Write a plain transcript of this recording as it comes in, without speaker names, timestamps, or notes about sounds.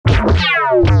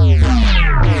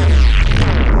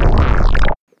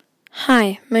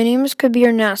Hi, my name is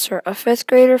Kabir Nasser, a 5th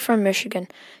grader from Michigan.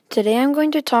 Today I'm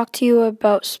going to talk to you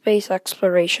about space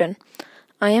exploration.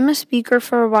 I am a speaker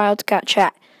for Wildcat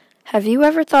Chat. Have you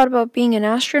ever thought about being an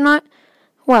astronaut?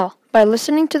 Well, by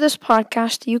listening to this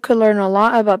podcast, you could learn a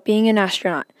lot about being an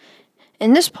astronaut.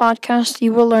 In this podcast,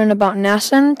 you will learn about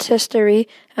NASA and its history,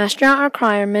 astronaut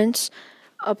requirements,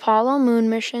 Apollo moon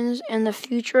missions, and the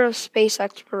future of space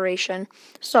exploration.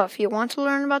 So if you want to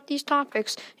learn about these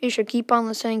topics, you should keep on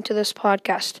listening to this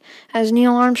podcast. As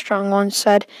Neil Armstrong once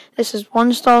said, this is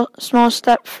one small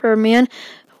step for man,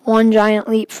 one giant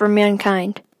leap for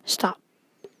mankind. Stop.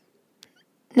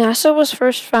 NASA was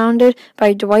first founded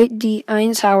by Dwight D.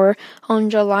 Eisenhower on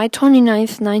July 29,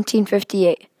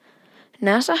 1958.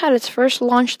 NASA had its first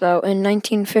launch, though, in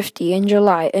 1950 in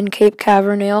July in Cape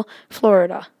Canaveral,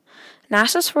 Florida.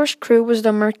 NASA's first crew was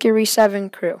the Mercury 7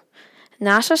 crew.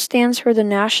 NASA stands for the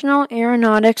National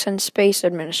Aeronautics and Space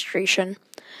Administration.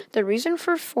 The reason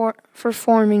for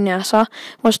forming NASA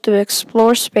was to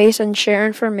explore space and share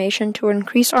information to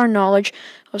increase our knowledge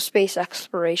of space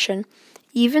exploration.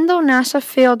 Even though NASA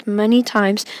failed many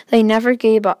times, they never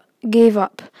gave up.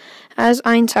 As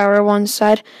Eisenhower once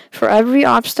said, for every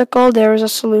obstacle there is a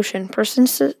solution.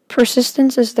 Persistence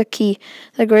is the key.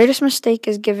 The greatest mistake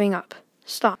is giving up.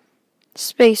 Stop.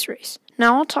 Space race.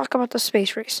 Now I'll talk about the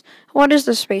space race. What is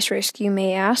the space race, you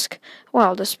may ask?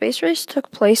 Well, the space race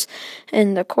took place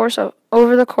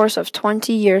over the course of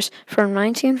 20 years, from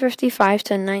 1955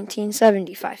 to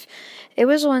 1975. It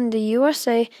was when the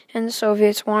USA and the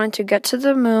Soviets wanted to get to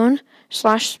the moon /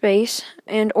 space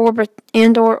and orbit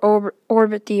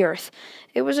the Earth.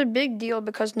 It was a big deal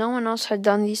because no one else had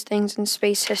done these things in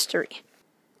space history.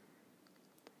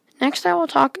 Next, I will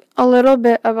talk a little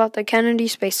bit about the Kennedy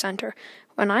Space Center.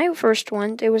 When I first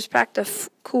went, it was packed with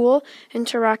cool,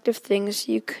 interactive things.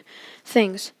 You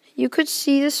could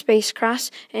see the spacecraft,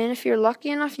 and if you're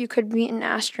lucky enough, you could meet an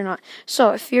astronaut.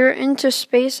 So, if you're into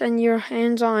space and you're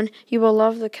hands-on, you will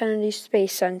love the Kennedy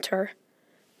Space Center.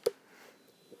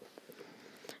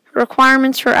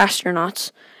 Requirements for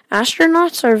astronauts.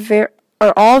 Astronauts are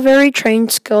all very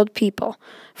trained, skilled people.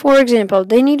 For example,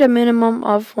 they need a minimum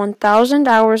of 1,000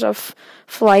 hours of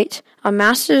flight, a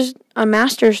master's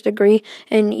degree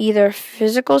in either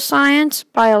physical science,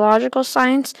 biological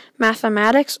science,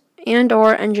 mathematics,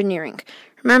 and/or engineering.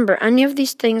 Remember, any of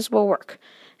these things will work.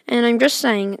 And I'm just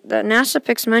saying that NASA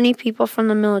picks many people from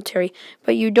the military,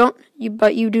 but you do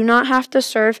not have to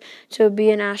serve to be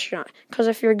an astronaut, because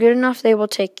if you're good enough, they will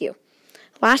take you.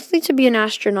 Lastly, to be an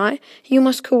astronaut, you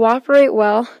must cooperate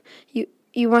well,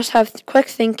 you must have quick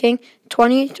thinking,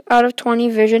 20 out of 20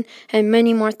 vision, and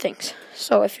many more things.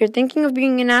 So if you're thinking of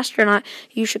being an astronaut,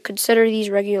 you should consider these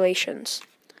regulations.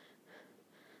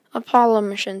 Apollo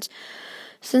missions.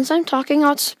 Since I'm talking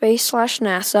about space /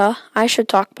 NASA, I should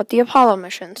talk about the Apollo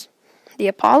missions. The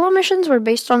Apollo missions were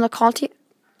based on the call to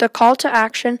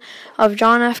action of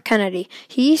John F. Kennedy.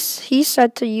 He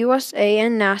said to USA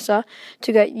and NASA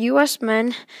to get U.S.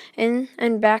 men in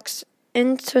and back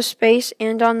into space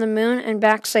and on the moon and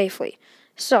back safely.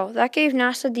 So that gave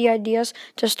NASA the ideas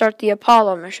to start the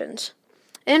Apollo missions.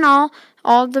 In all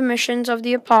the missions of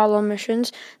the Apollo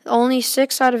missions, only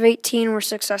 6 out of 18 were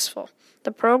successful.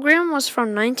 The program was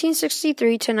from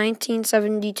 1963 to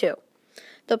 1972.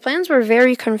 The plans were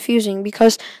very confusing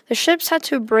because the ships had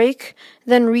to break,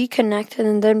 then reconnect,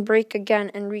 and then break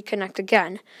again and reconnect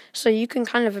again. So you can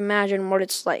kind of imagine what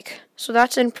it's like. So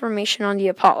that's information on the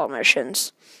Apollo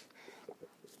missions.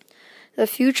 The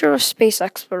future of space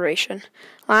exploration.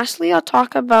 Lastly, I'll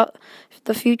talk about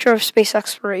the future of space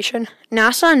exploration.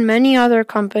 NASA and many other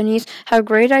companies have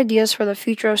great ideas for the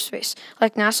future of space.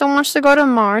 Like NASA wants to go to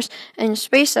Mars, and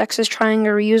SpaceX is trying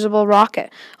a reusable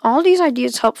rocket. All these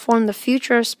ideas help form the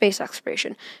future of space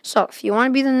exploration. So, if you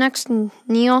want to be the next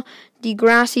Neil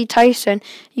deGrasse Tyson,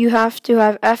 you have to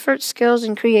have effort, skills,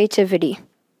 and creativity.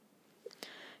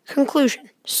 Conclusion.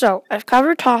 So, I've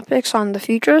covered topics on the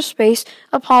future of space,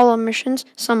 Apollo missions,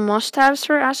 some must-haves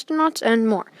for astronauts, and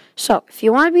more. So, if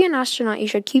you want to be an astronaut, you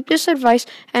should keep this advice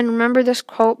and remember this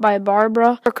quote by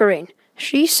Barbara Corcoran.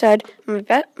 She said,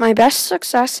 my best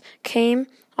success came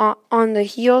on the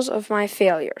heels of my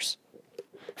failures.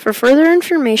 For further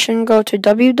information, go to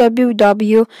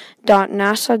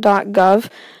www.nasa.gov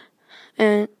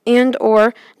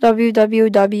and/or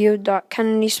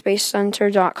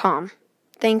www.kennedysspacecenter.com.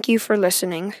 Thank you for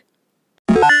listening.